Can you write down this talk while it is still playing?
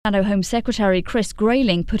Shadow Home Secretary Chris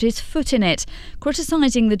Grayling put his foot in it,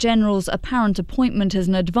 criticising the General's apparent appointment as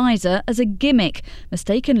an advisor as a gimmick,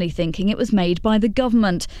 mistakenly thinking it was made by the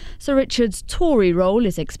government. Sir Richard's Tory role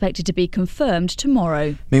is expected to be confirmed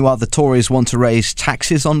tomorrow. Meanwhile, the Tories want to raise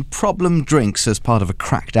taxes on problem drinks as part of a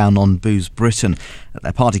crackdown on Booze Britain. At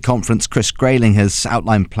their party conference, Chris Grayling has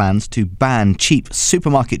outlined plans to ban cheap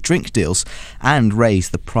supermarket drink deals and raise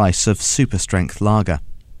the price of super-strength lager.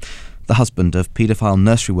 The husband of paedophile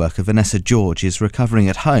nursery worker Vanessa George is recovering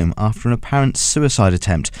at home after an apparent suicide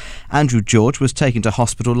attempt. Andrew George was taken to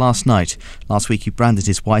hospital last night. Last week he branded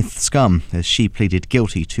his wife scum as she pleaded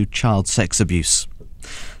guilty to child sex abuse.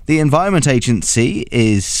 The Environment Agency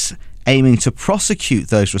is aiming to prosecute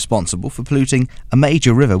those responsible for polluting a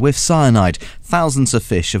major river with cyanide. Thousands of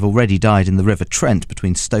fish have already died in the River Trent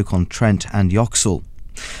between Stoke-on-Trent and Yoxall.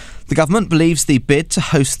 The government believes the bid to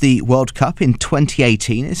host the World Cup in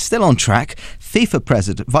 2018 is still on track.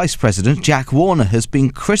 FIFA Vice President Jack Warner has been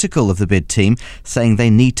critical of the bid team, saying they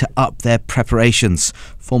need to up their preparations.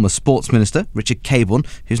 Former Sports Minister Richard Cabourn,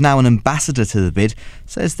 who's now an ambassador to the bid,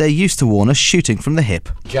 says they're used to Warner shooting from the hip.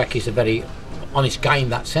 Jack is a very honest guy in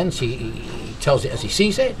that sense. He tells it as he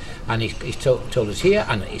sees it, and he's told us here,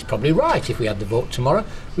 and he's probably right. If we had the vote tomorrow,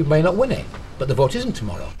 we may not win it, but the vote isn't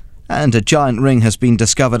tomorrow. And a giant ring has been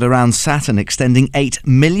discovered around Saturn, extending 8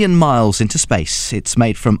 million miles into space. It's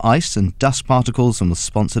made from ice and dust particles and was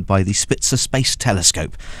sponsored by the Spitzer Space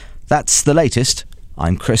Telescope. That's the latest.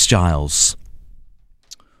 I'm Chris Giles.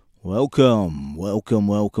 Welcome.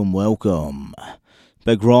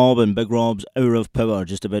 Big Rob and Big Rob's Hour of Power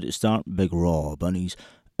just about to start. Big Rob and his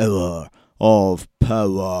Hour of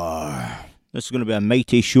Power. This is going to be a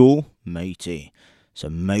mighty show. Mighty. It's a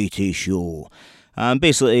mighty show.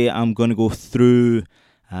 Basically, I'm going to go through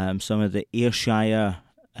some of the Ayrshire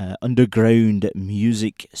underground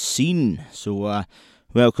music scene. So,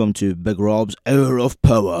 welcome to Big Rob's Hour of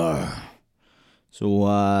Power.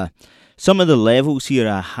 So, some of the levels here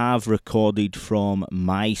I have recorded from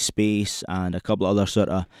MySpace and a couple of other sort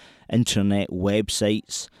of internet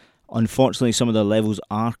websites. Unfortunately, some of the levels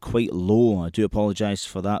are quite low. I do apologise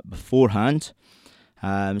for that beforehand.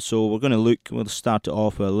 So, we'll start it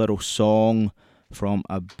off with a little song from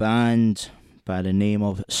a band by the name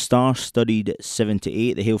of Starstudded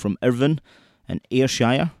 78. They hail from Irvine in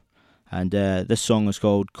Ayrshire, and this song is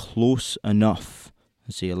called Close Enough.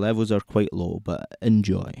 See, the levels are quite low, but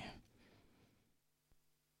enjoy.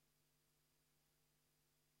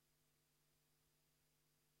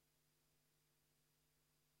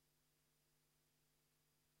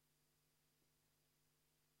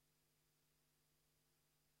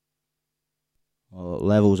 Well,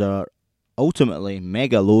 levels are ultimately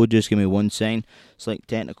mega low. Just give me one second. Slight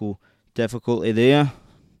technical difficulty there.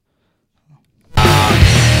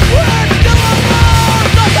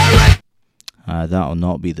 That'll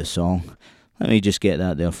not be the song. Let me just get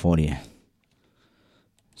that there for you.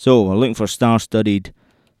 So we're looking for Star-Studded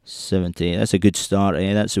 70. That's a good start,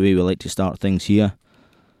 eh? That's the way we like to start things here.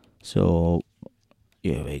 So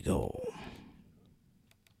here we go.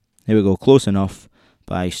 Here we go. Close Enough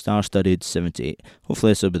by Star-Studded 78.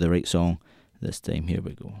 Hopefully this will be the right song this time. Here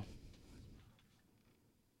we go.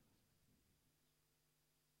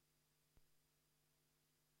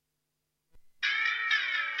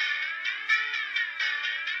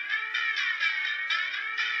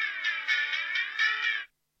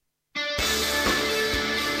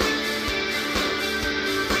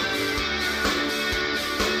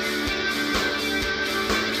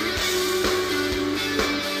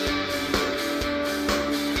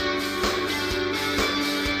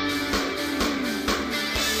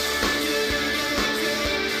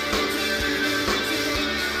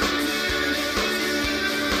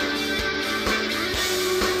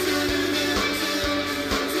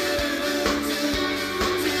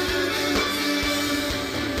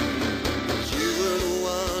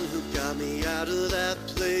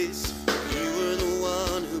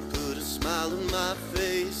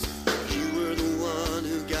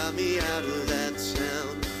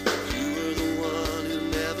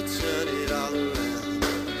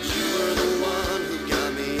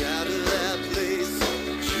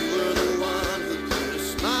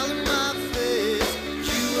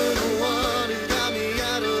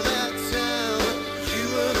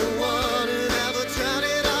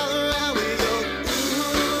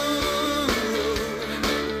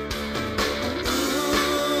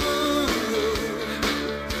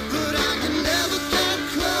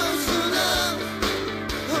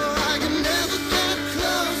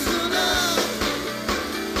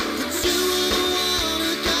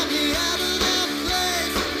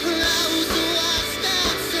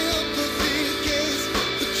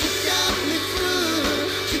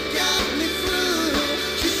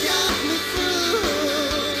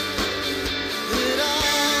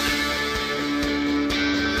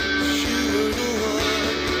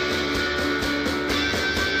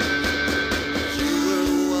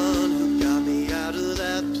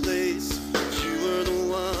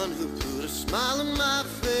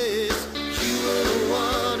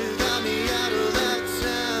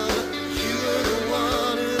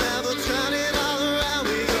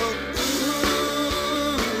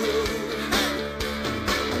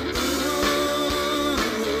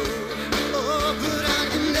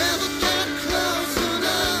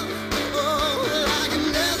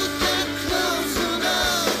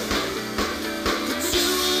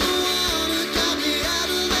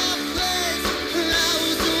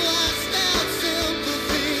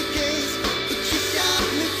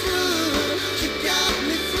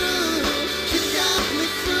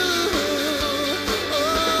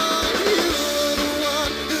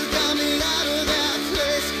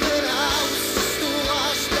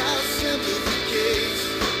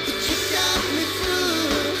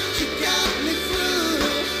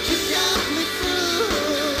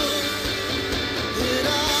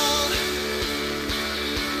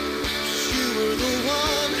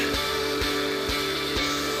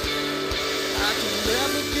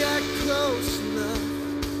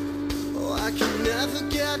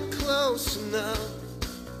 close enough.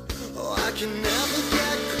 Oh, I can never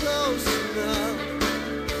get close enough.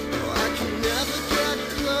 Oh, I can never get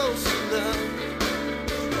close enough.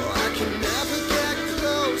 Oh, I can never get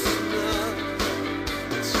close enough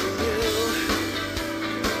to you.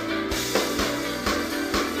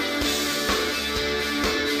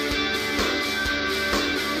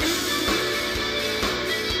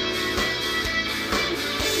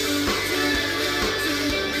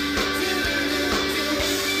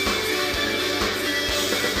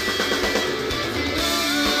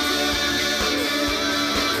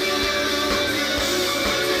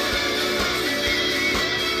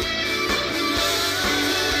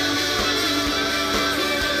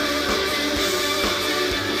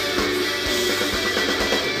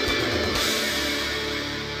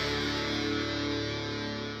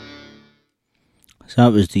 So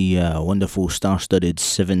that was the wonderful Starstudded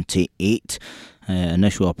 78.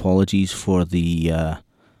 Initial apologies for the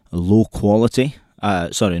low quality.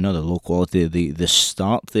 Sorry, not the low quality, the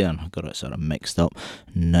start there. I got it sort of mixed up.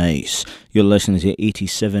 Nice. You're listening to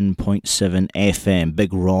 87.7 FM,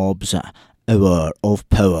 Big Rob's Hour of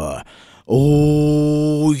Power.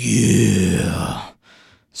 Oh, yeah.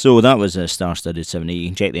 So that was Starstudded 78. You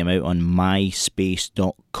can check them out on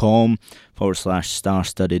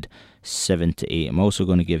myspace.com/starstudded78. I'm also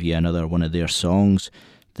going to give you another one of their songs.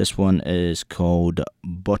 This one is called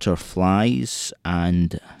Butterflies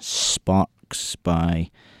and Sparks by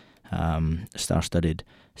Starstudded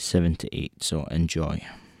 78. So enjoy.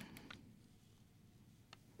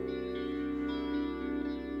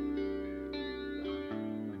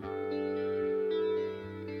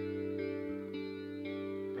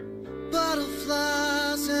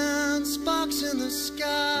 Butterflies and sparks in the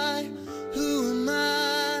sky. Who am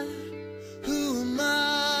I? Who am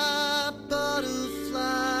I?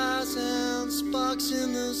 Butterflies and sparks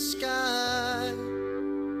in the sky.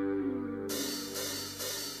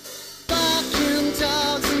 Barking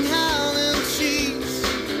dogs and howling trees.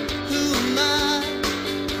 Who am I?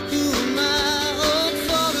 Who am I? Old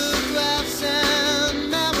photographs and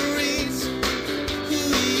memories. Who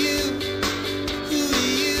are you? Who are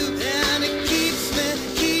you? And it keeps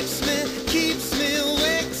me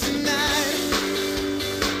awake tonight.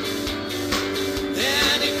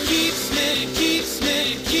 And it keeps me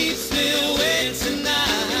awake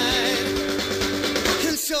tonight.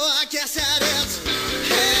 And so I guess that it's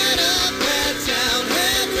head up, head down,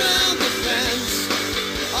 head round the fence.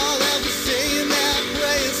 All that we say in that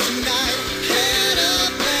prayers tonight. Head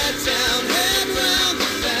up, head down, head round the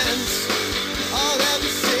fence. All that we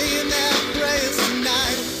say in that prayers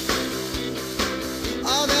tonight.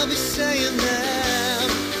 All that we say in them.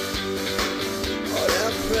 All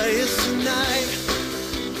that prayers tonight.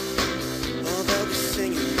 All that we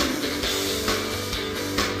sing in them.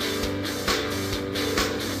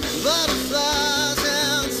 Butterflies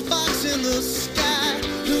and sparks in the sky.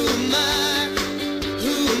 Who am I?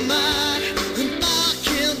 Who am I? And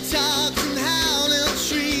barking dogs and howling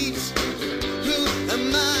trees. Who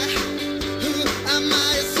am I? Who am I?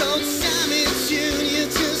 It's old Sammy Jr.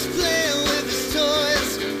 just playing with his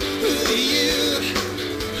toys. Who are you?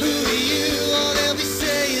 Who are you? All they'll be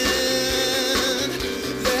saying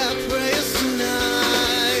their prayers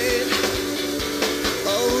tonight.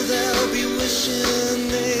 Oh, they'll be wishing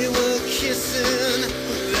they were kissing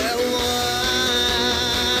their wives.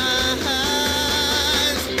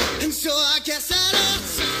 And so I guess that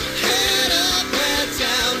it's head up, head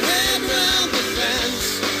down, head round the fence.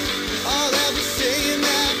 All that we say in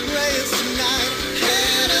that prayers tonight.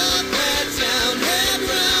 Head up, head down, head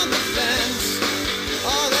round the fence.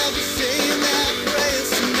 All that we say in that prayers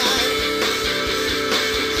tonight.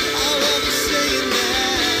 All that we say in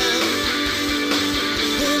them.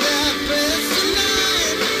 All that prayers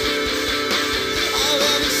tonight. All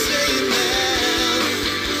that we say in them.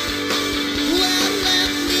 Well, let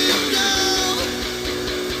me go.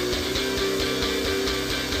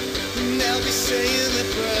 And they'll be saying their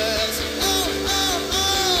prayers. Oh, oh,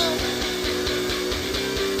 oh.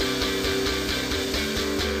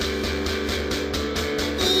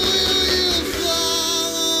 Will you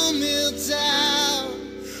follow me down?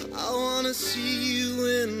 I wanna see you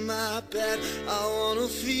in my bed. I wanna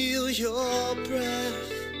feel your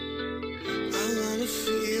breath. I wanna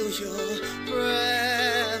feel your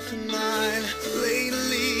breath in mine.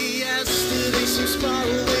 Lately, yesterday seems far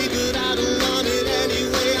away, but I don't want it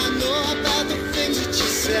anyway. I know about the things that you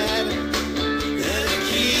said, and it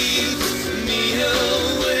keeps me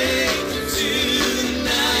awake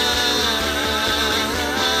tonight.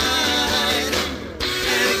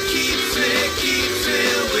 And it keeps me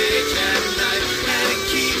awake at night. And it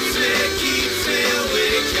keeps me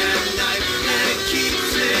awake at night. And it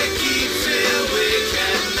keeps me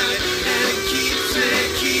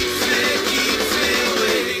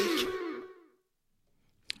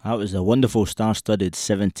That was the wonderful Starstudded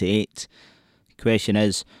 78. Question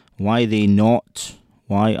is, why they not?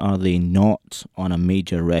 Why are they not on a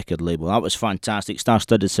major record label? That was fantastic.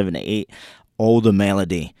 Starstudded 78. All the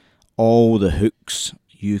melody, all the hooks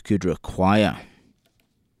you could require.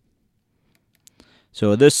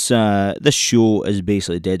 So this show is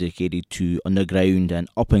basically dedicated to underground and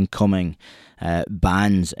up and coming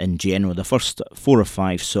bands in general. The first 4 or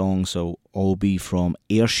 5 songs will all be from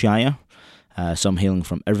Ayrshire, some hailing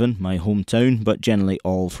from Irvine, my hometown, but generally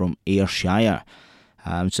all from Ayrshire.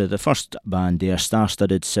 So the first band there,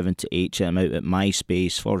 Starstudded 78, check them out at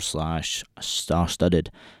MySpace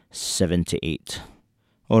 /Starstudded78,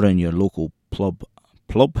 or in your local pub,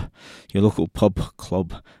 club,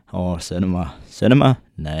 or cinema,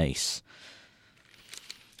 nice.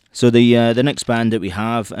 So the next band that we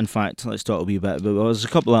have, in fact, let's talk a wee bit about, there's a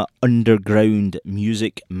couple of underground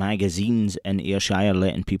music magazines in Ayrshire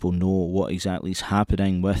letting people know what exactly is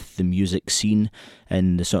happening with the music scene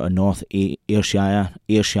in the sort of North Ayrshire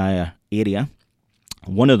area.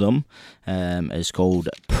 One of them is called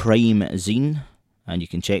Prime Zine, and you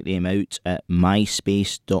can check them out at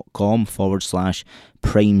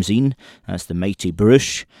myspace.com/primezine. That's the Mighty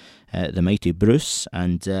Bruce.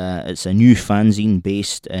 And it's a new fanzine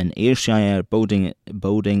based in Ayrshire, building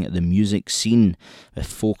the music scene with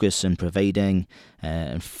focus and providing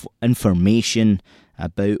information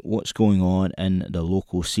about what's going on in the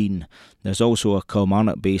local scene. There's also a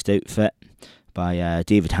Kilmarnock-based outfit by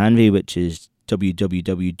David Hanvey, which is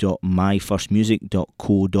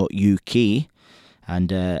www.myfirstmusic.co.uk.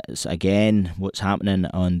 And it's again what's happening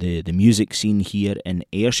on the music scene here in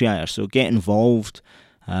Ayrshire. So get involved.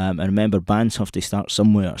 And remember, bands have to start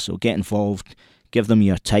somewhere, so get involved, give them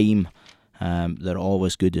your time. They're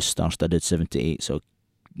always good as Starstudded 78, so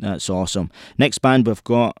that's awesome. Next band we've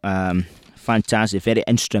got, fantastic, very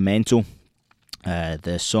instrumental.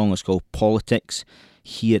 The song is called Politics,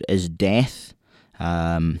 Here Is Death.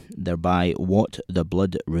 They're by What the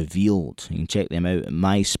Blood Revealed. You can check them out at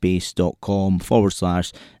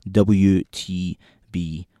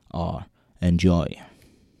myspace.com/WTBR. Enjoy.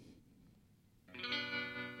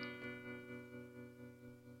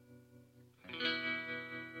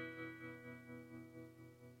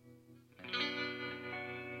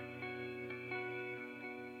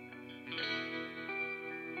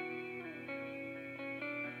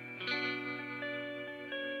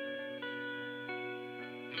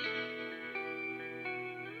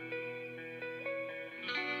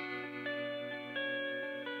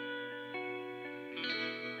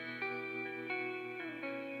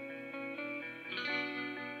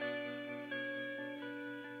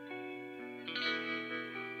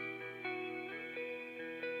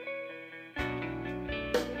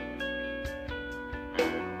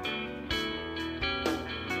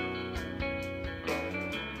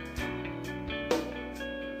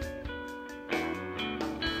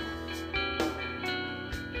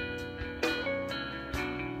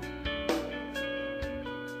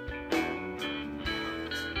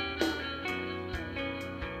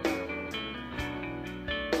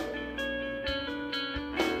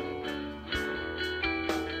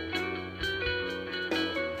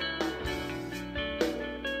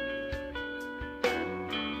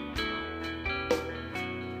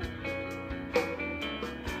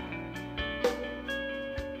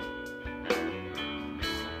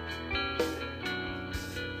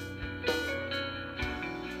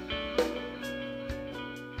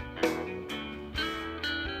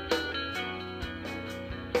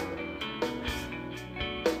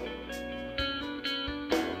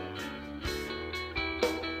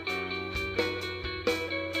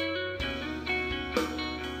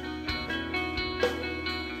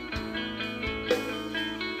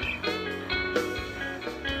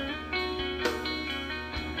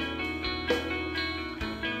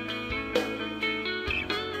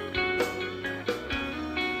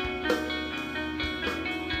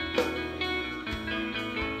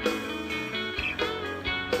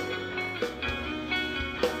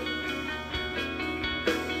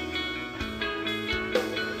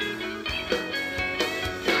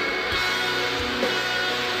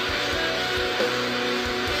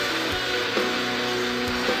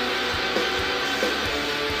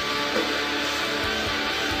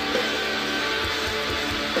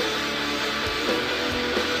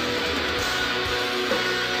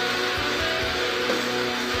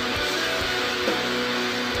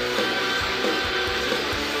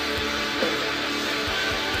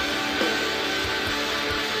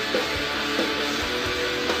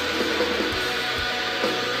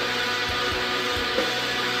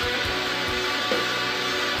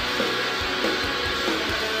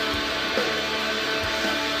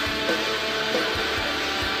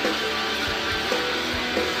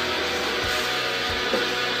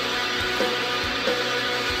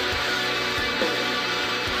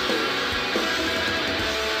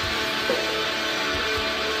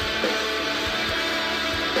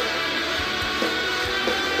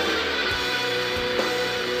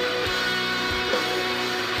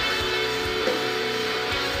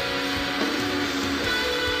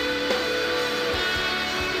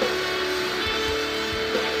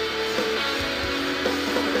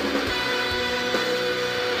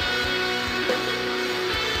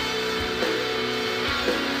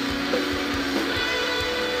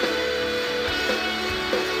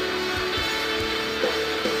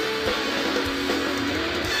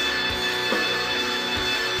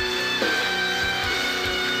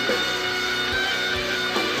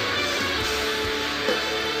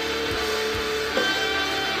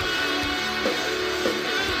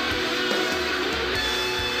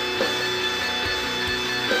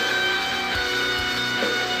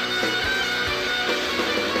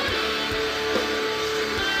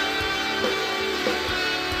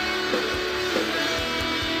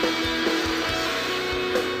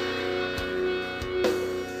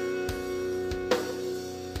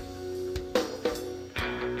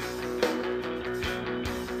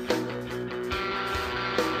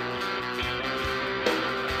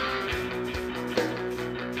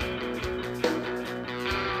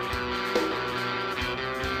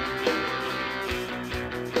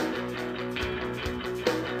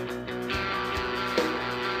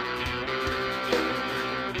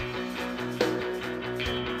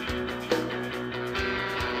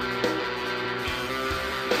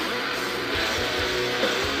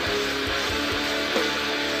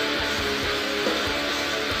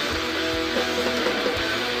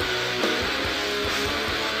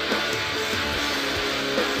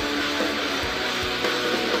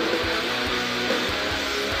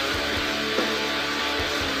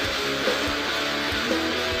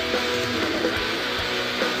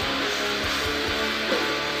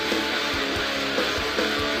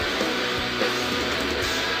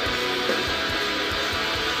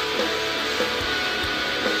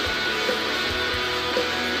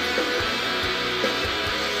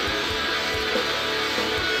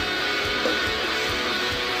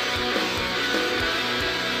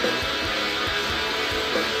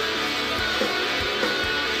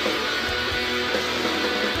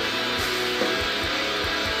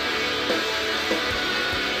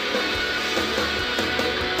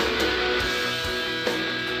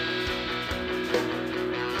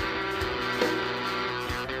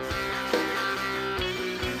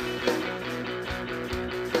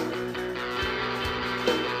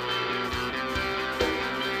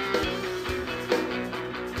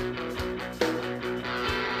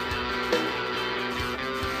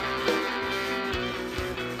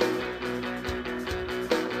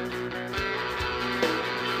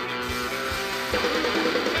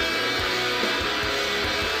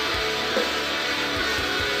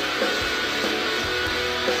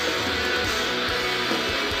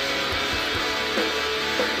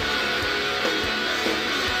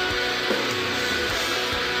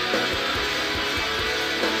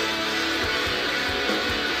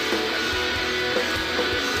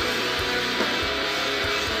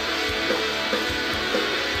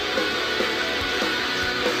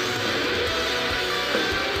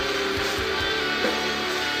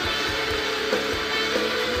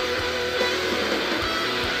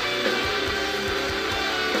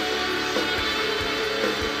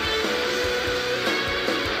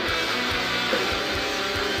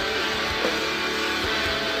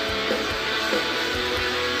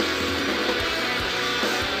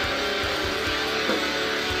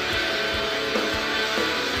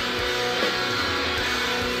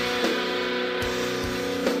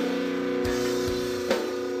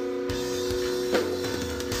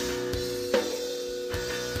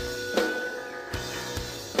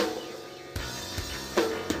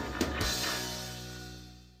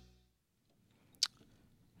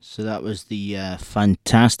 So that was the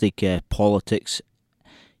fantastic Politics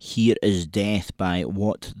Here Is Death by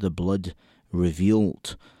What the Blood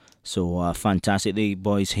Revealed. So fantastic. The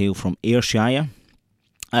boys hail from Ayrshire.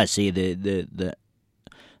 I'd say the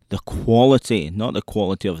quality, not the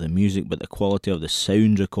quality of the music, but the quality of the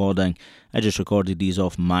sound recording. I just recorded these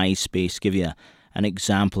off MySpace, give you an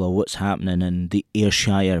example of what's happening in the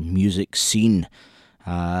Ayrshire music scene.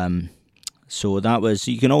 So that was,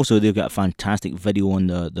 you can also, they've got a fantastic video on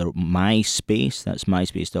their MySpace, that's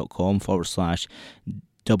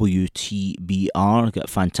myspace.com/WTBR. Got a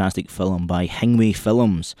fantastic film by Hingway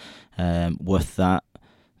Films with that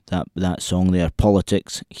song there,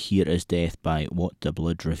 Politics, Here Is Death by What the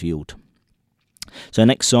Blood Revealed. So the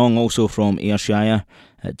next song also from Ayrshire,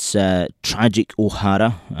 it's Tragic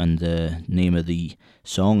O'Hara, and the name of the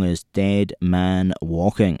song is Dead Man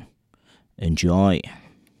Walking. Enjoy.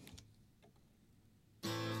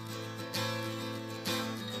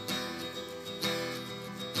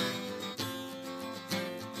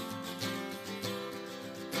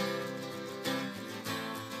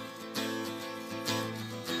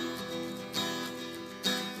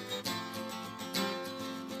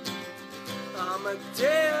 I'm a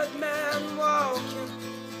dead man walking,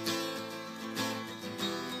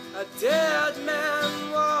 a dead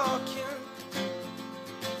man walking.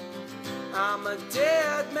 I'm a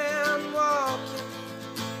dead man walking,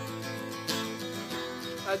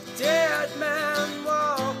 a dead man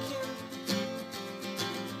walking.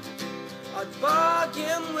 I'd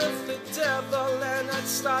bargain with the devil and I'd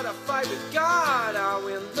start a fight with God. I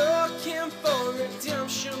went looking for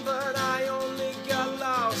redemption, but I only got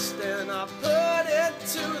lost. And I put it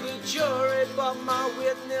to the jury, but my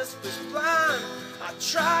witness was blind. I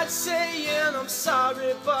tried saying I'm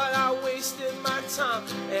sorry, but I wasted my time.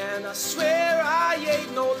 And I swear I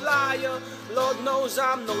ain't no liar, Lord knows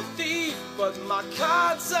I'm no thief. But my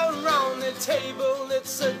cards are on the table,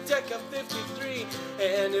 it's a deck of 53.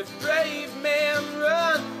 And if brave men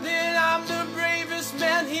run, then I'm the bravest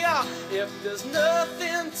man here. If there's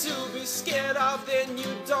nothing to be scared of, then you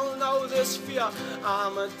don't know this fear.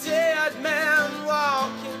 I'm a dead man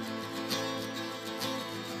walking,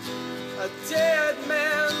 a dead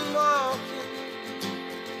man walking.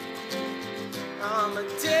 I'm a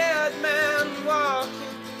dead man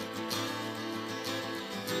walking,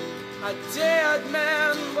 a dead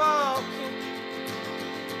man walking.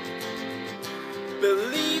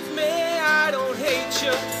 Believe me, I don't hate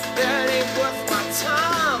you, that ain't worth my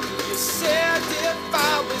time. You said if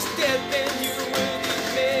I was dead, then you would eat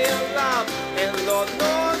me alive. And Lord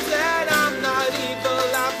knows that I'm not evil,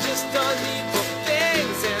 I've just done evil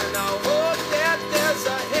things. And I hope that there's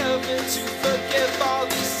a heaven to forgive all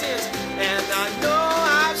these sins. And I know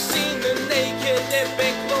I've seen the naked, they've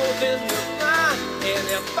been clothing the blind. And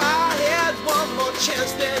if I had one more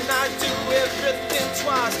chance, then I'd do everything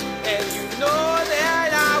twice. And you know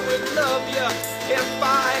that I would love you if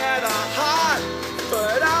I had a heart.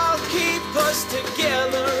 But I'll keep us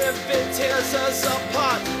together if it tears us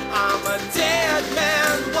apart. I'm a dead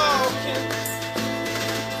man walking,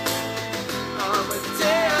 I'm a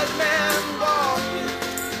dead man walking,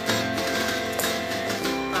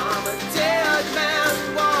 I'm a dead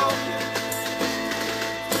man walking,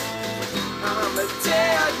 I'm a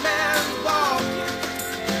dead man walking,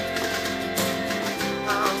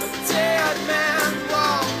 I'm a dead man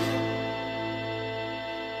walking.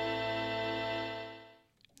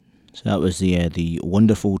 So that was the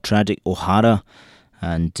wonderful Tragic O'Hara,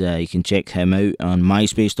 and you can check him out on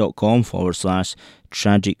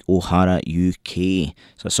myspace.com/Tragic O'Hara UK.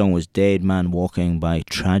 So the song was Dead Man Walking by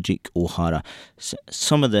Tragic O'Hara.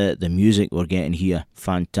 Some of the music we're getting here,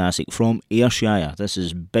 fantastic, from Ayrshire. This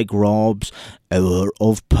is Big Rob's Hour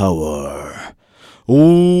of Power.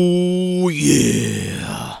 Oh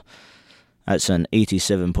yeah! That's on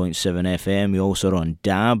 87.7 FM. We also are on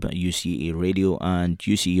DAB, UCA Radio, and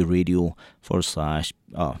UCA Radio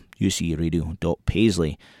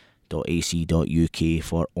ucaradio.paisley.ac.uk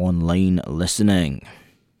for online listening.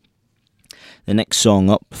 The next song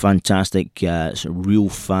up, fantastic, it's real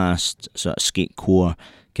fast, sort of skatecore,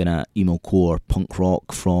 kind of emo-core punk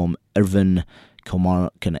rock from Irvine,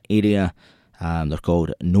 Kilmarnock kind of area. They're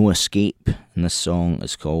called No Escape, and this song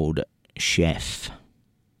is called Chef.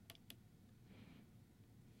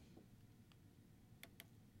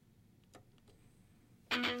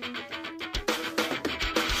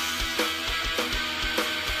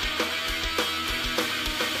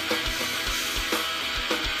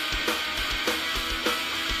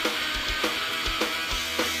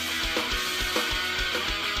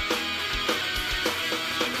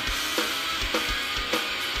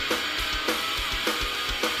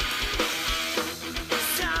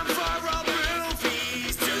 Time for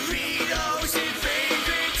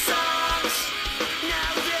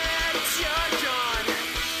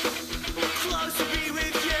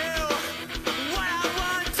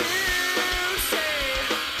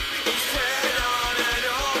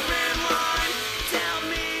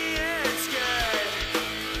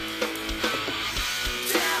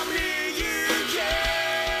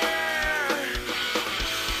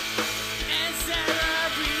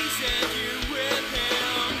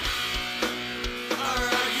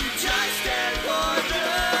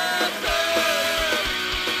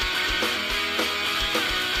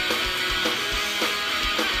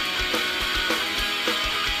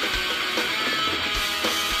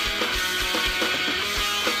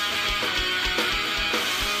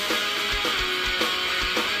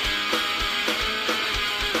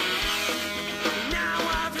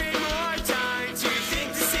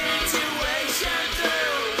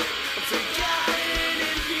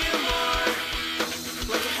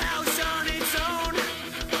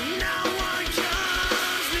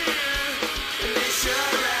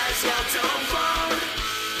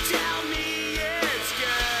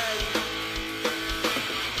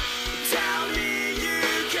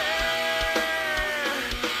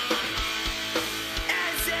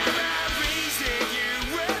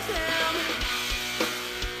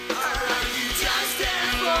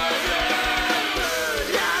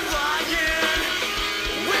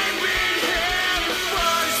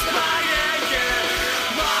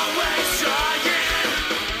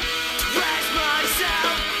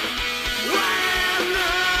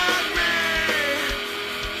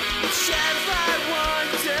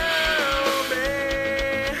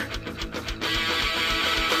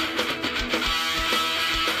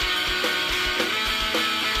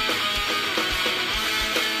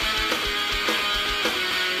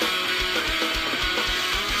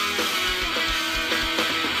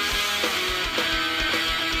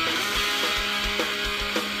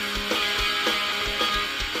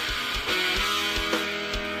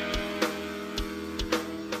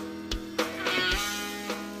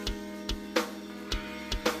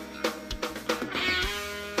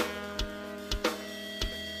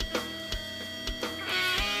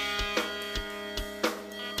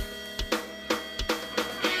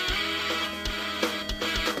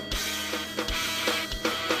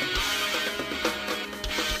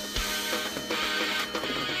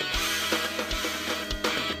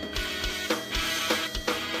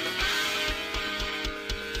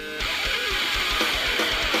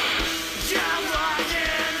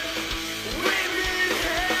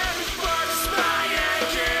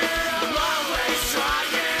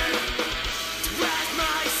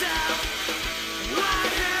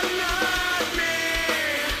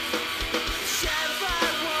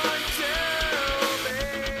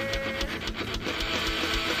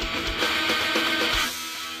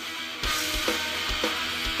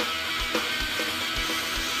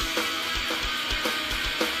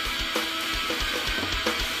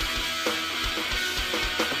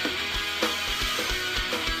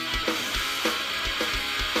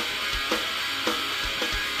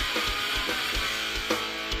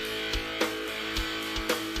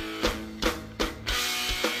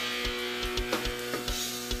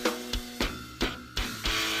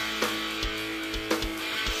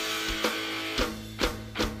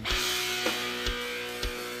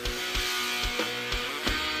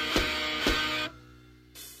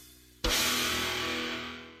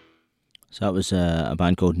So that was a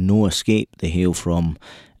band called No Escape. They hail from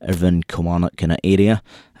Irvine, Kilmarnock kind of area.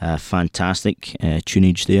 Fantastic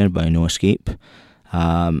tunage there by No Escape.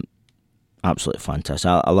 Absolutely fantastic.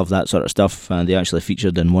 I love that sort of stuff. They actually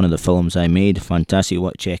featured in one of the films I made. Fantastic. You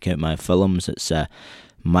want to check out my films? It's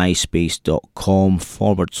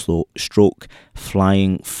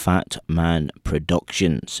myspace.com/Flying Fat Man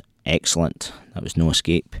Productions. Excellent. That was No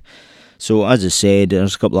Escape. So as I said,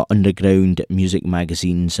 there's a couple of underground music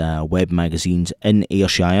magazines, web magazines in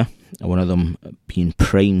Ayrshire. One of them being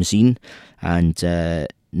Prime Zine. And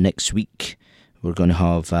next week we're going to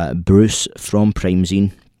have Bruce from Prime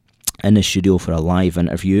Zine in the studio for a live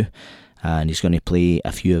interview. And he's going to play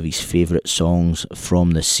a few of his favourite songs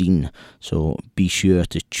from the scene. So be sure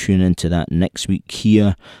to tune into that next week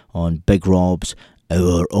here on Big Rob's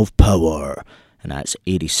Hour of Power. And that's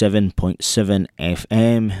 87.7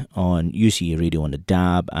 FM on UCE Radio on the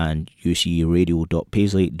DAB and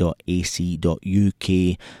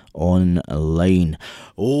uceradio.paisley.ac.uk online.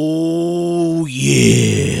 Oh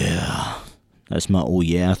yeah! That's my oh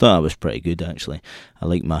yeah. I thought that was pretty good actually. I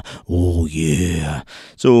like my oh yeah.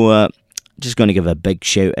 So just going to give a big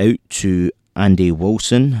shout out to Andy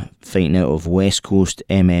Wilson, fighting out of West Coast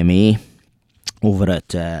MMA over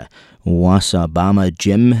at Wasabama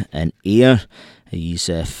Gym in Ayr. His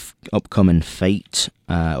upcoming fight,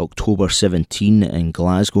 October 17 in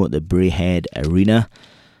Glasgow at the Braehead Arena.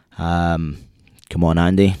 Come on,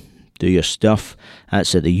 Andy, do your stuff.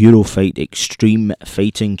 That's at the Eurofight Extreme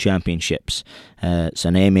Fighting Championships. It's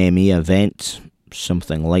an MMA event,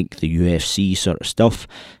 something like the UFC sort of stuff,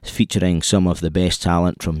 featuring some of the best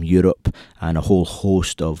talent from Europe and a whole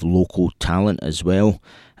host of local talent as well.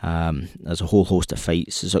 There's a whole host of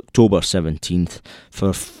fights. It's October 17th.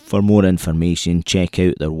 For more information, check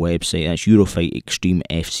out their website. That's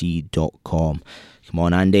EuroFightExtremeFC.com. Come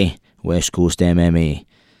on, Andy. West Coast MMA.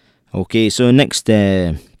 Okay, so next,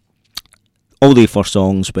 all the first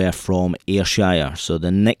songs were from Ayrshire. So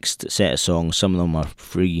the next set of songs, some of them are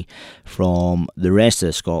free from the rest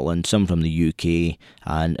of Scotland, some from the UK,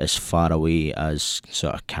 and as far away as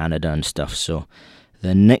sort of Canada and stuff. So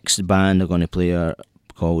the next band are going to play are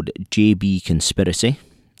called JB Conspiracy,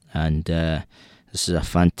 and this is a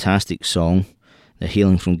fantastic song. They're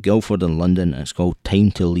hailing from Guildford in London, and it's called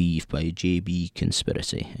Time to Leave by JB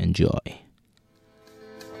Conspiracy. Enjoy.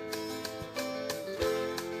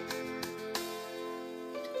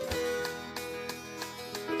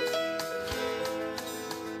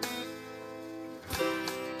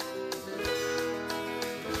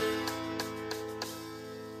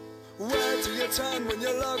 Turn when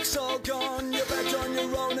your luck's all gone, you're back on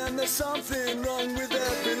your own and there's something wrong with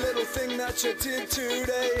every little thing that you did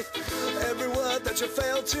today, every word that you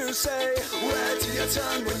failed to say. Where do you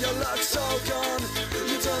turn when your luck's all gone?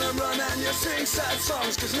 You turn and run and you sing sad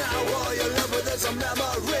songs, cause now all you're left with is a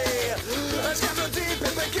memory. It's got so deep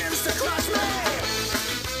it begins to crush me.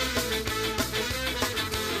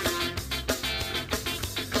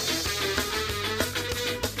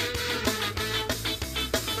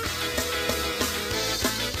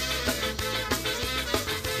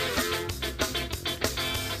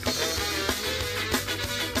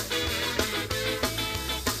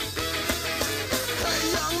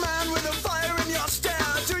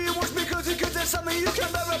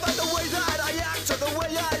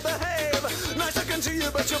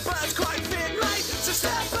 But your bird's quite thin, mate. So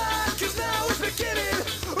step back, cause now it's beginning.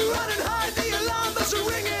 Run and hide, the alarm bells are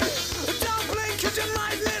ringing. Don't blink, cause you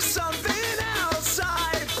might miss something else.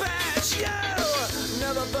 I bet you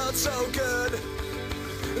never felt so good,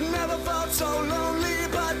 never felt so lonely.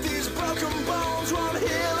 But these broken bones won't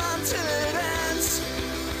heal until it ends.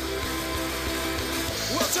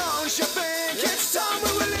 Well, don't you think it's time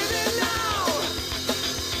we were living now?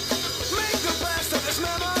 Make the best of this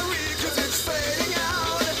memory, cause it's fading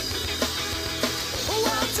out.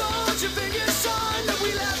 Don't you think it's time that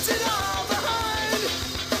we left it all behind?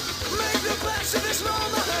 Make the best of this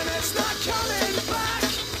moment and it's not coming back.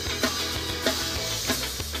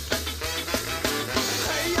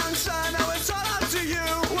 Hey youngster, now it's all up to you.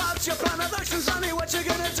 What's your plan of action, sonny? What you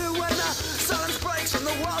gonna do when the silence breaks and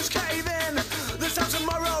the walls cave in? This time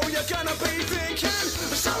tomorrow you're gonna be thinking,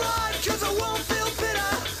 it's alright cause I won't feel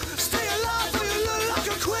bitter. Stay alive or you look like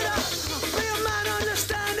a quitter. Be a man,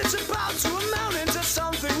 understand it's about to amount into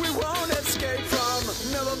something we won't escape from.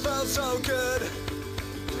 Never felt so good,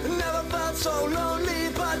 never felt so lonely.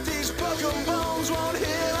 But these broken bones won't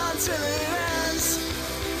heal until it ends.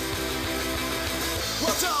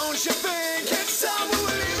 Well, don't you think it's time we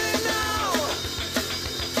were leaving now?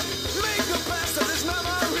 Make the best of this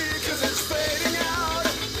memory, cause it's fading out.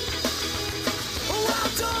 Well,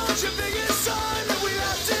 don't you think it's time that we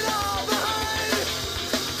left it all behind?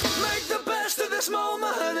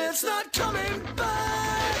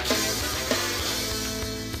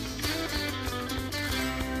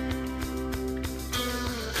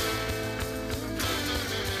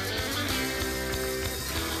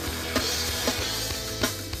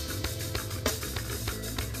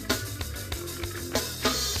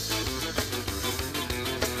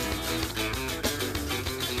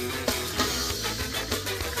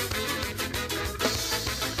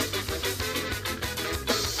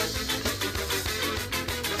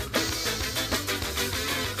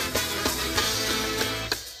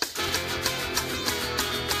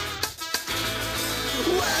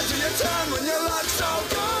 side till you turn when you look so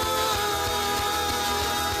good.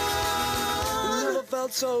 Never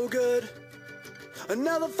felt so good. I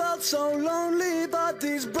never felt so lonely, but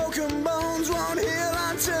these broken bones won't heal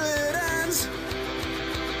until it ends.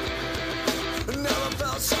 I never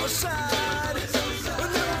felt so sad. I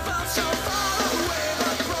never felt so far away,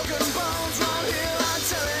 but broken bones won't heal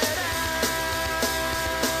until it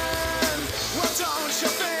ends. Well, don't you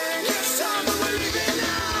think it's time to leave it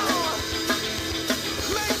now?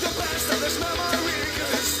 Make the best of this memory,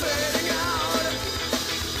 'cause it's fading out.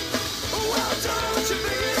 Well, don't you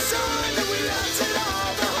think it's time that we left it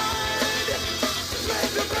all behind?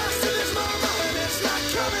 Make the best of this moment, it's not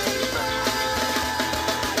coming back.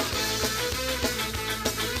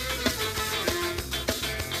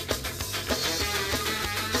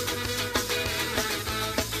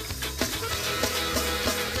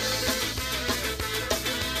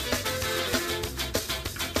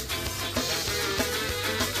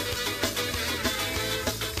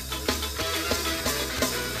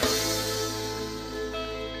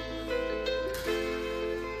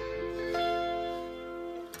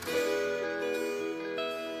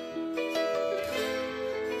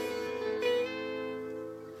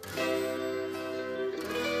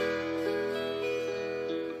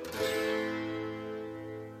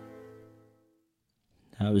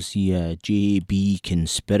 That was the JB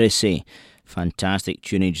Conspiracy. Fantastic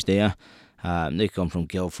tunage there. They come from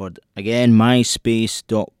Guildford. Again,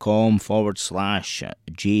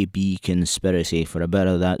 myspace.com/JB Conspiracy for a bit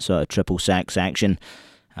of that sort of triple sax action.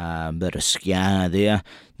 Bit of ska there.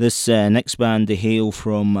 This next band, they hail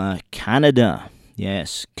from Canada.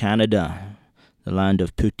 Yes, Canada. The land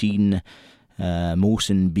of poutine,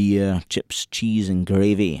 Molson beer, chips, cheese and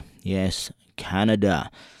gravy. Yes, Canada.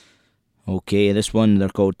 Okay, this one, they're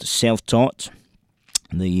called Self-Taught.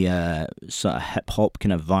 The sort of hip-hop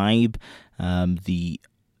kind of vibe. The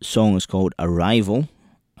song is called Arrival.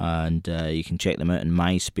 And you can check them out on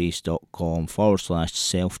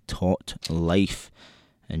myspace.com/self-taught-life.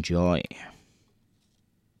 Enjoy.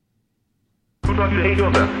 Who taught you to hate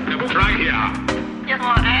yourself? It's right here. Just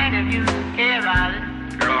want to ask if you care about it.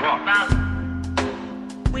 About what? About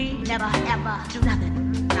we never ever do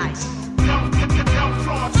nothing nice.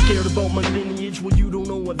 Scared about my lineage, well you don't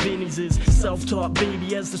know what Vinny's is. Self-taught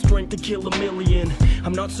baby has the strength to kill a million.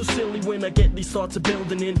 I'm not so silly when I get these thoughts of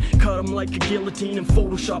building in. Cut them like a guillotine and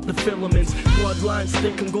Photoshop the filaments. Bloodlines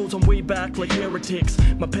thick and goes on way back like heretics.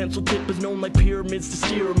 My pencil tip is known like pyramids to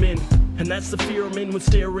steer 'em in. And that's the fear I'm in when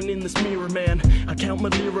staring in this mirror, man. I count my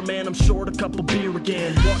lira, man, I'm short a couple beer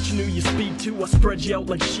again. Watching who you speak to, I spread you out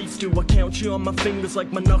like sheets do. I count you on my fingers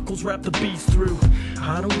like my knuckles wrap the beats through.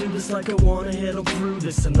 I don't do this like I wanna head on through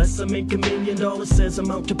this, unless I make $1 million, says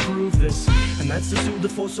I'm out to prove this. And that's the soother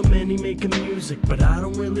for so many making music, but I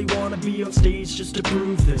don't really wanna be on stage just to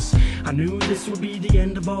prove this. I knew this would be the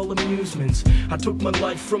end of all amusements. I took my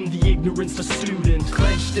life from the ignorance to student.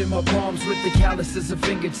 Clenched in my palms with the calluses of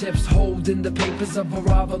fingertips, holding the papers of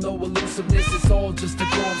arrival, no elusiveness. It's all just a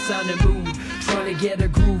calm sounding mood, trying to get a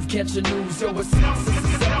groove, catch a news. Yo, it's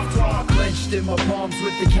self-talk. Clenched in my palms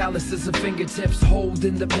with the calluses of fingertips,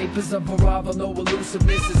 holding the papers of arrival, no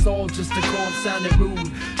elusiveness. It's all just a calm sounding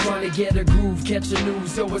mood, trying to get a groove, catch a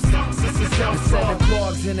news. Yo, it's self-talk. A set of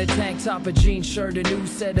clogs in a tank top, a jean shirt, a new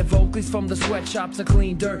set of Oakleys from the sweatshop to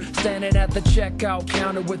clean dirt. Standing at the checkout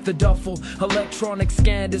counter with the duffel, electronic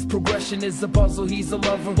scan. His progression is a puzzle. He's a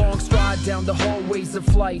lover. Long stride down the hallways of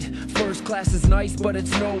flight. First class is nice, but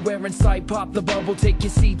it's nowhere in sight. Pop the bubble, take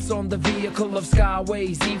your seats on the vehicle of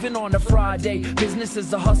skyways. Even on a Friday, business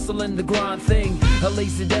is a hustle and the grind thing. A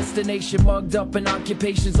lazy destination, mugged up in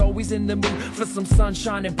occupations. Always in the mood for some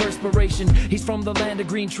sunshine and perspiration. He's from the land of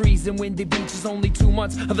green trees and windy beaches. Only 2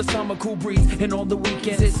 months of the summer cool breeze, and on the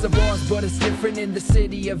weekends it's the bars. But it's different in the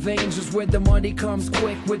city of angels, where the money comes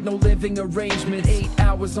quick with no living arrangements. 8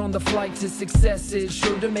 hours on the flight to success is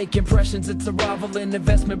sure to make impressions. It's arrival and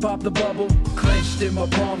investment, pop the bubble. Clenched in my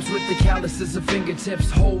palms with the calluses of fingertips,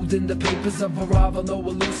 holding the papers of arrival, no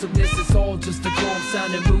elusiveness. It's all just a calm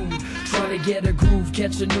sounding mood, trying to get a groove,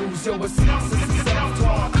 catch a news. Yo, it's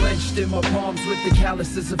self-talk. Clenched in my palms with the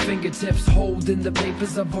calluses of fingertips, holding the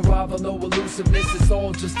papers of arrival, no elusiveness. It's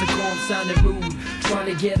all just a calm sounding mood, trying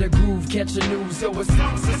to get a groove, catch a news. Yo, it's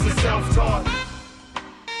self-talk.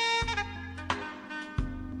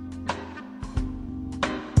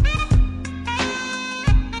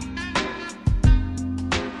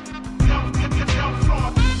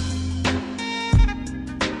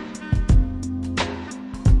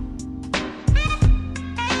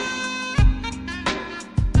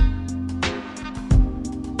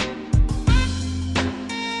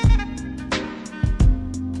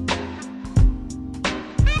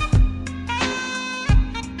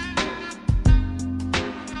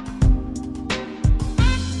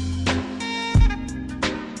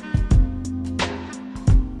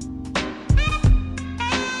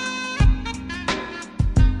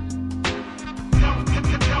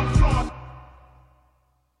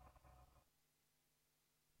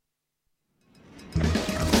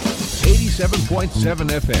 87.7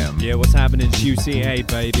 FM. Yeah, what's happening is UCA,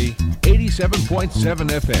 baby. 87.7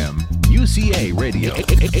 FM. UCA Radio.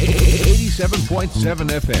 87.7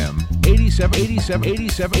 FM.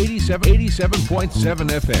 87.7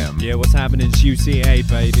 FM. Yeah, what's happening is UCA,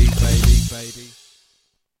 baby.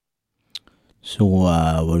 So,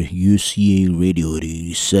 we're UCA Radio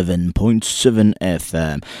 87.7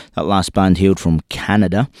 FM. That last band hailed from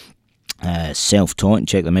Canada. Self-Taught.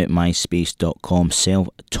 Check them out, myspace.com.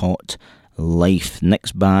 Self-Taught Life.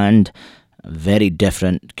 Next band, very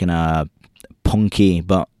different, kind of punky,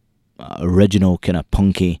 but original kind of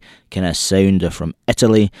punky kind of sound. They're from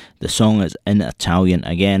Italy. The song is in Italian.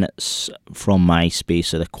 Again, it's from MySpace,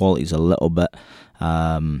 so the quality's a little bit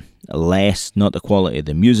less, not the quality of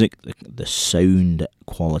the music, the sound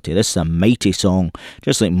quality. This is a mighty song,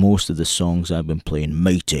 just like most of the songs I've been playing.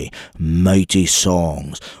 Mighty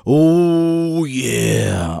songs. Oh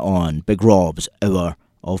yeah, on Big Rob's Hour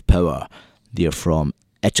of Power. They're from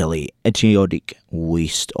Italy. Idiotic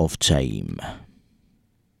Waste of Time.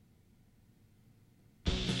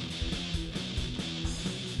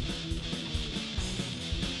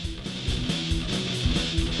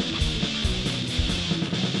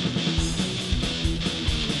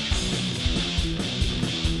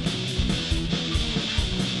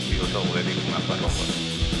 Una parola.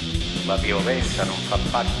 La violenza non fa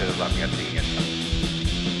parte della mia dieta.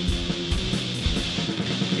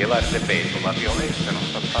 Gliela ripeto, la violenza non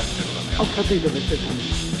fa parte della mia dieta. Ho capito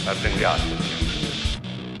perfettamente. La ringrazio, signore.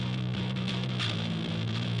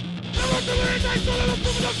 La vostra volontà è solo lo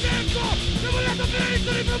fumo del tempo! Se volete avere i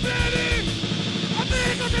problemi! A me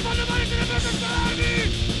le cose fanno male se ne per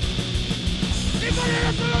spararmi! Mi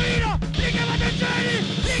parlerà solo io! Li chiamate geni!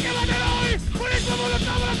 Li chiamate noi! Con il suo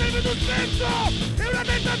volontà la serve d'un senso! È una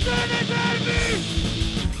tentazione dei servi!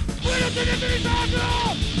 Voi non tenete di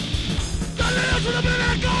sacro! Dalle io sono per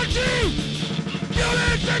racconci!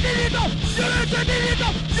 Violenza e diritto! Violenza e diritto!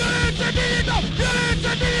 Violenza e diritto!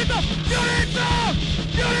 Violenza e diritto! Violenza!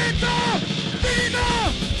 Violenza! Diritto!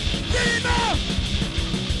 Diritto!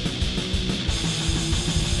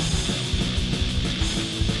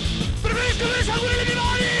 Preferisco le sangue delle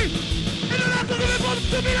mani! E non altro come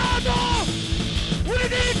Ponzio Pilato!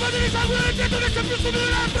 Unitevi il padre di sangue nel centro che c'è più stupido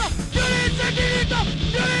dell'altro! Violenza e diritto!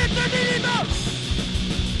 Violenza e diritto!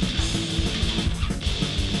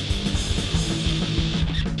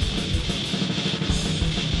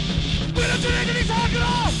 Voi non tenete di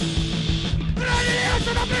sacro! Prendete io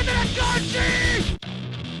sono a prendere a calci!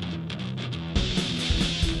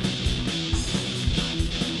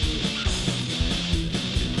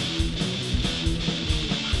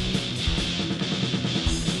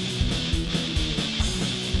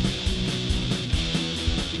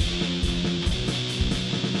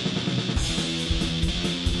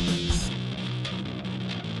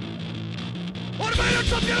 Ormai non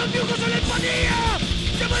sappiamo più cos'è l'empatia!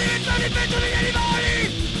 Siamo diventati peggio degli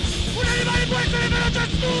animali! Un animale può essere feroce e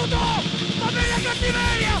astuto! Ma per la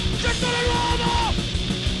cattiveria c'è solo l'uomo!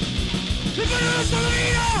 Il non sono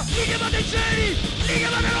io! Li chiamate i cieli! Li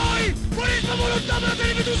chiamate noi! Buonismo volontà per la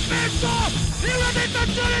servi tu stesso! È una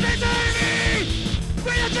tentazione dei servi!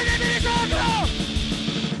 Qui non c'è niente di sacro!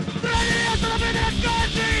 Prendere io sono a prendere a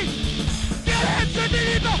calci! Violenza e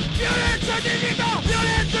diritto! Violenza e diritto!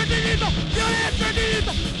 Violenza e diritto! Violenza e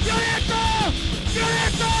diritto! Violenza!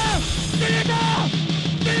 Violenza! Diritto!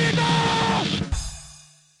 Diritto!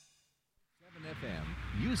 7FM,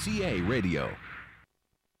 UCA Radio.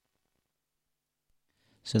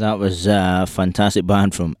 So that was a fantastic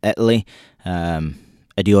band from Italy.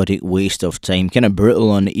 Idiotic Waste of Time. Kind of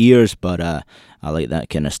brutal on the ears, but I like that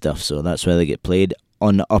kind of stuff. So that's why they get played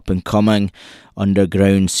on the up-and-coming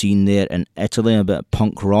underground scene there in Italy. A bit of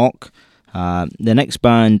punk rock. The next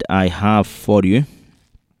band I have for you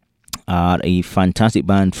are a fantastic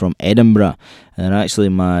band from Edinburgh. They're actually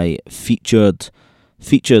my featured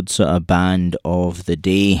sort of band of the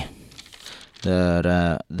day.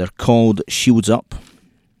 They're called Shields Up.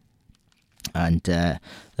 And they're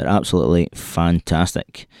absolutely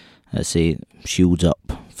fantastic. Let's say Shields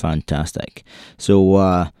Up, fantastic.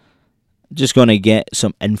 So just going to get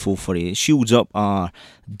some info for you. Shields Up, our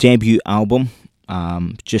debut album,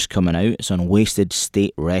 just coming out. It's on Wasted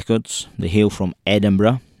State Records. They hail from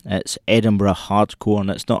Edinburgh. It's Edinburgh hardcore, and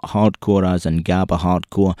it's not hardcore as in Gabba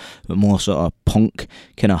hardcore, but more sort of punk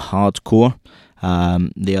kind of hardcore.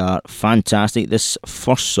 They are fantastic. This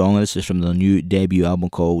first song, this is from the new debut album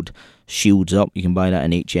called Shields Up. You can buy that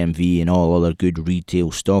in HMV and all other good retail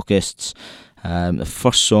stockists. The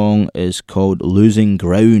first song is called Losing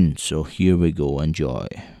Ground, so here we go, enjoy.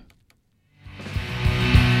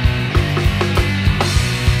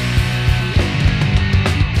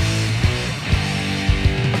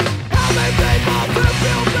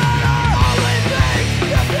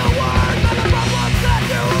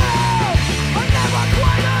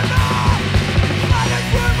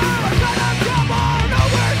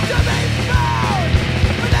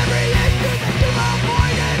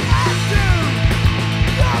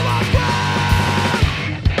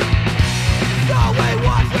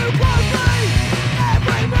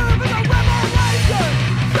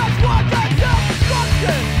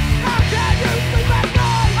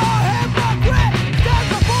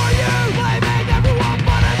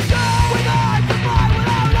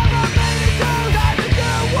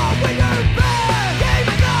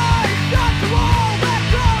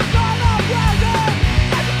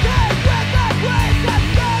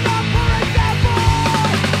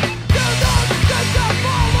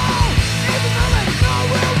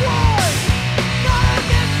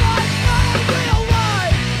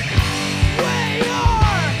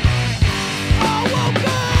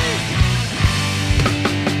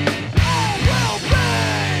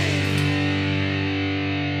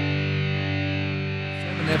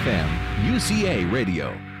 UCA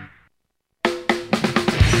Radio.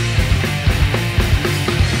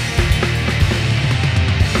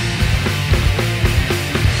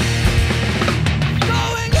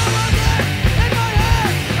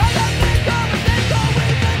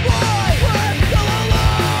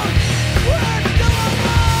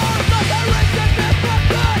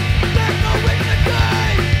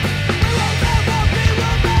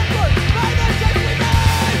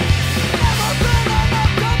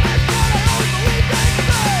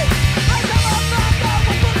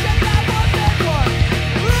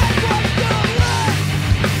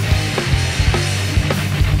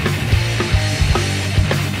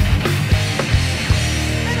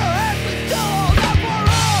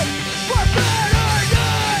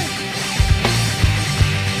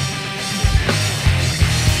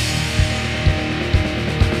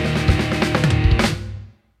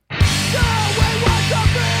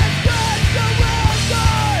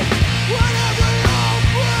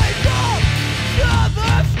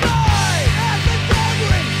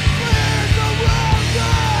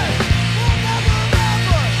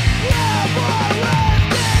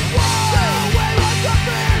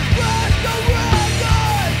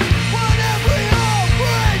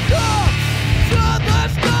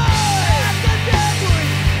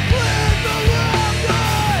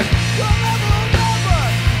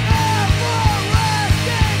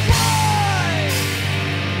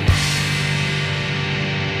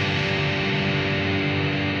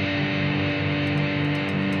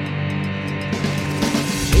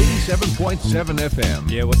 .7 FM.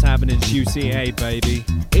 Yeah, what's happening is UCA, baby.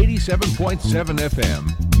 87.7 FM.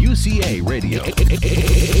 UCA Radio.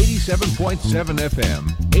 87.7 FM.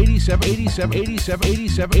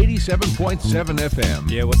 87.7 FM.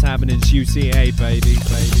 Yeah, what's happening is UCA, baby.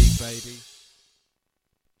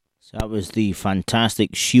 So that was the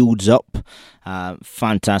fantastic Shields Up.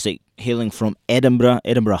 Fantastic, hailing from Edinburgh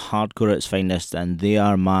hardcore at its finest, and they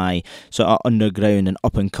are my sort of underground and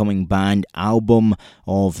up and coming band album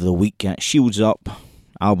of the week. Shields Up,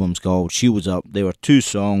 album's called Shields Up. There were two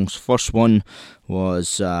songs. First one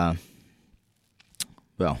was well,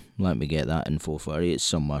 let me get that info for you. It's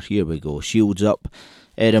somewhere. Here we go. Shields Up,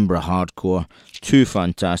 Edinburgh hardcore. Two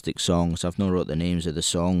fantastic songs. I've not wrote the names of the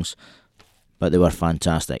songs, but they were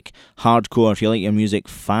fantastic. Hardcore, if you like your music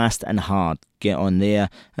fast and hard, get on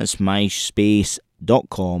there. It's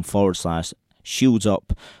myspace.com/Shields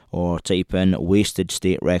Up, or type in Wasted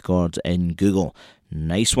State Records in Google.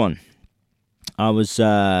 Nice one. I was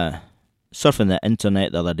surfing the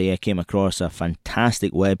internet the other day. I came across a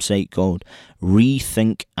fantastic website called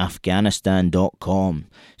rethinkafghanistan.com.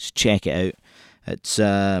 Just check it out. It's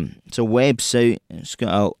a website. It's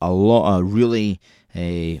got a lot of really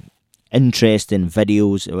interesting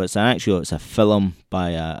videos. It's a film by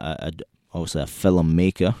a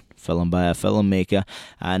filmmaker,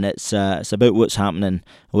 and it's about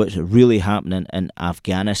what's really happening in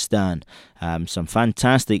Afghanistan. Some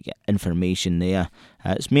fantastic information there.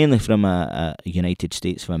 It's mainly from a United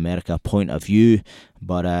States of America point of view,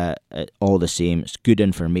 but all the same, it's good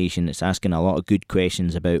information. It's asking a lot of good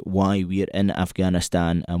questions about why we're in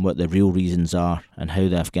Afghanistan and what the real reasons are, and how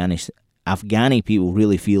the Afghani people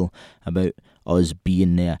really feel about us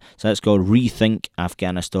being there. So that's called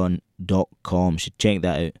rethinkafghanistan.com. You should check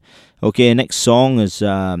that out. Okay, next song is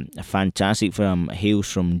fantastic hails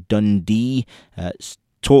from Dundee. It's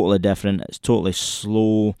totally different. It's totally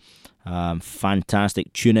slow.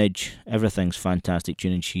 Fantastic tunage. Everything's fantastic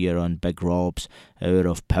tunage here on Big Rob's Hour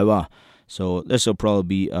of Power. So this will probably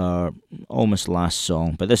be our almost last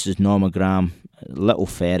song, but this is Nomogram, Little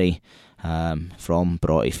Fairy. from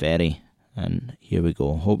Broughty Ferry. And here we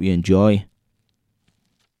go. Hope you enjoy.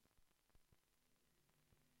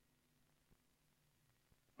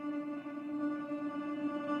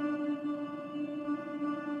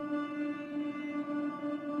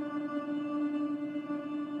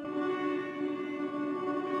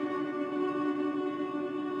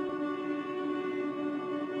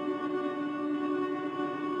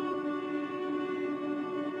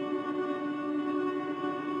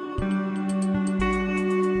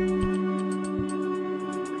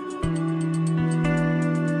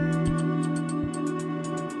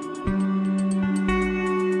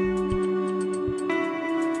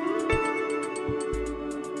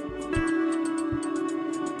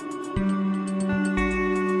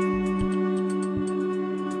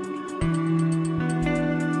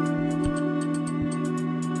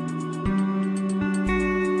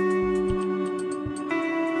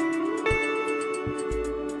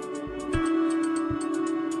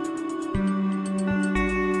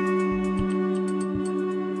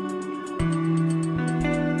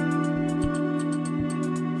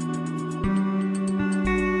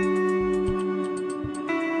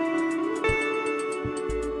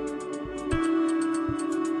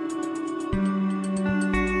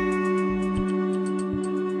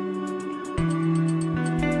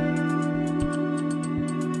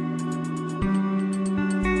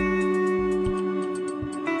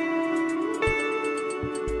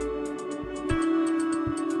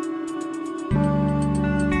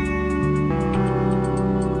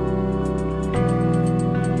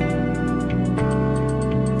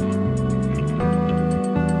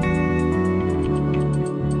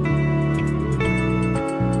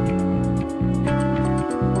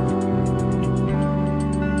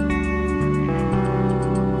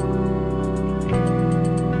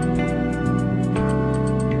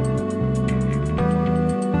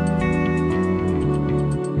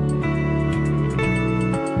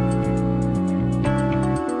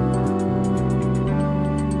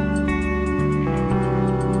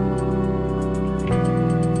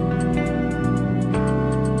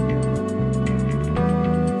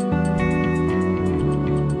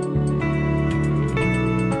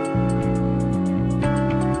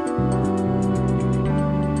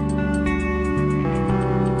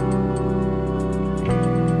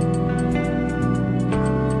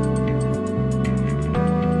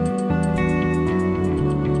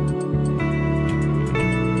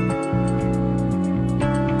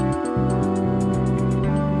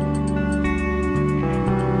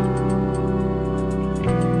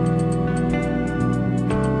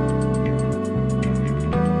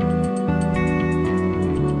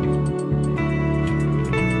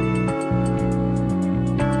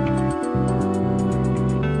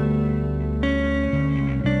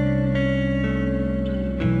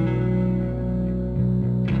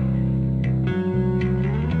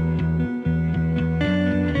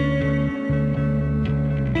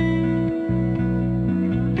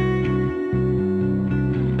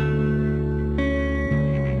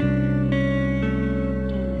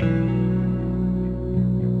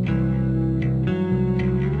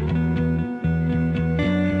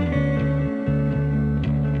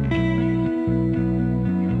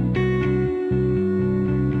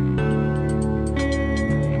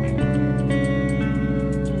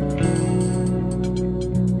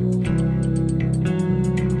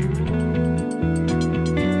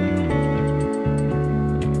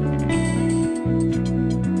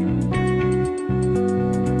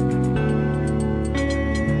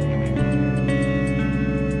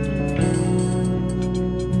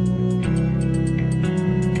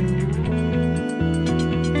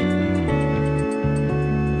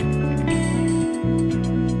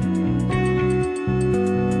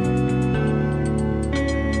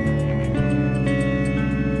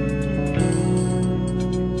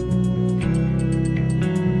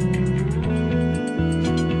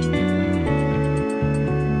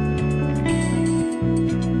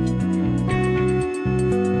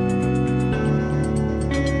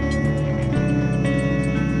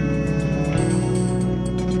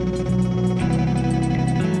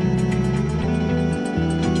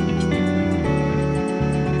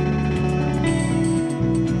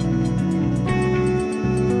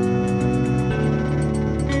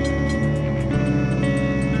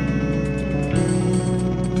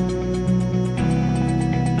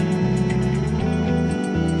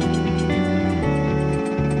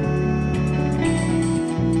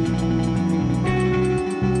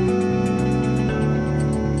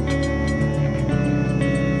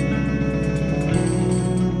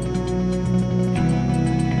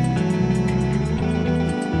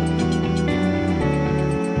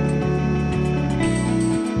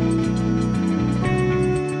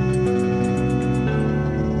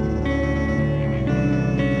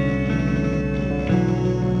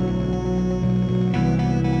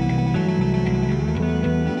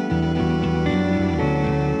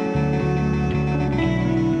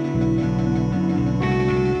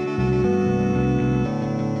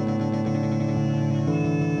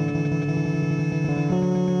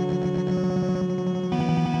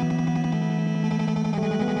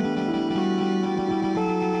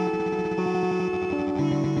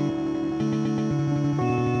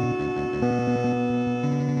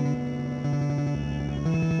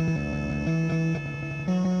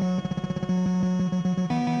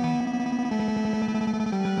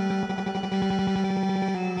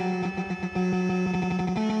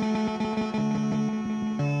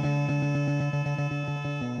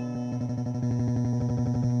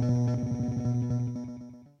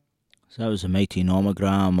 So that was a mighty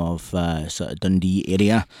Nomogram of sort of Dundee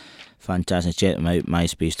area. Fantastic. Check them out,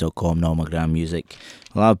 myspace.com, Nomogram Music.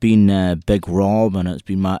 Well, I've been Big Rob, and it's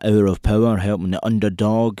been my hour of power, helping the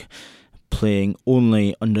underdog, playing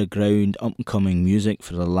only underground up-and-coming music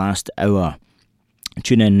for the last hour.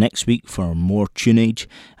 Tune in next week for more tunage,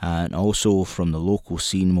 and also from the local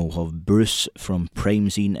scene we'll have Bruce from Prime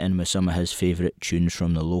Scene in with some of his favourite tunes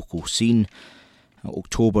from the local scene.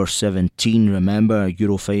 October 17, remember,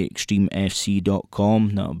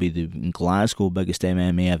 EuroFightExtremeFC.com. That'll be in Glasgow, biggest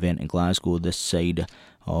MMA event in Glasgow this side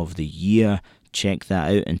of the year. Check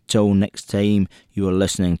that out. Until next time, you are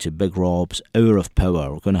listening to Big Rob's Hour of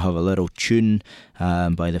Power. We're going to have a little tune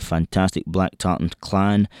by the fantastic Black Tartan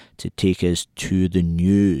clan to take us to the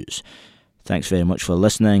news. Thanks very much for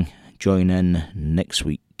listening. Join in next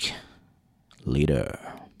week. Later.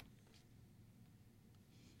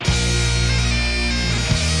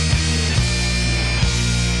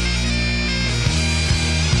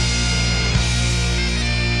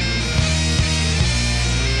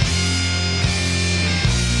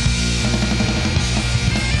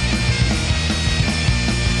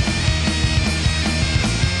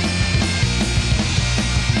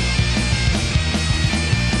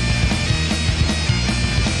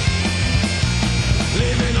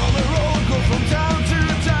 From town to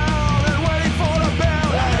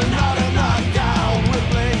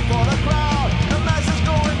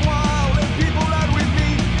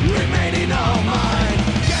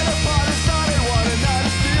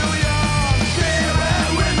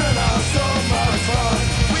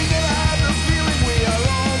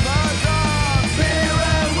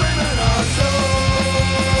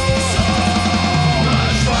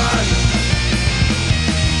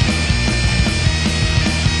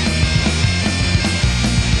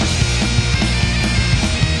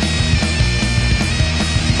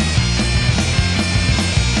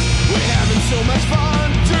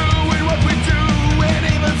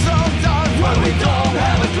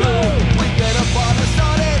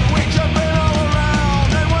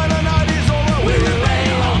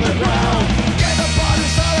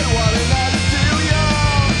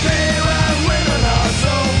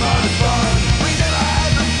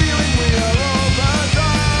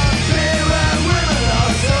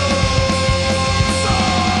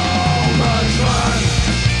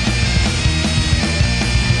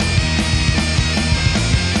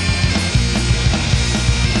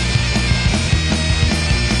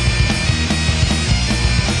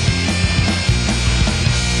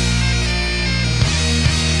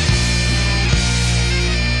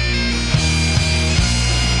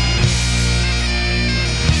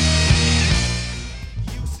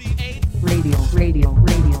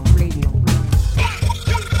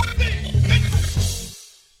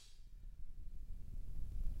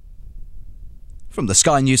From the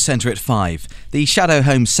Sky News Centre at 5, the Shadow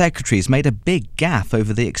Home Secretary has made a big gaffe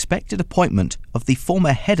over the expected appointment of the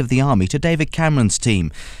former head of the army to David Cameron's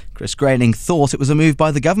team. Chris Grayling thought it was a move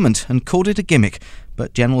by the government and called it a gimmick,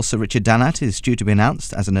 but General Sir Richard Dannat is due to be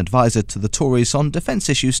announced as an advisor to the Tories on defence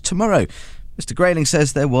issues tomorrow. Mr Grayling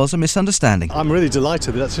says there was a misunderstanding. I'm really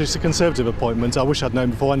delighted that that's just a Conservative appointment. I wish I'd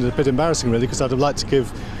known beforehand. It's a bit embarrassing really, because I'd have liked to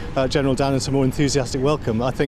give General Dannat a more enthusiastic welcome. I think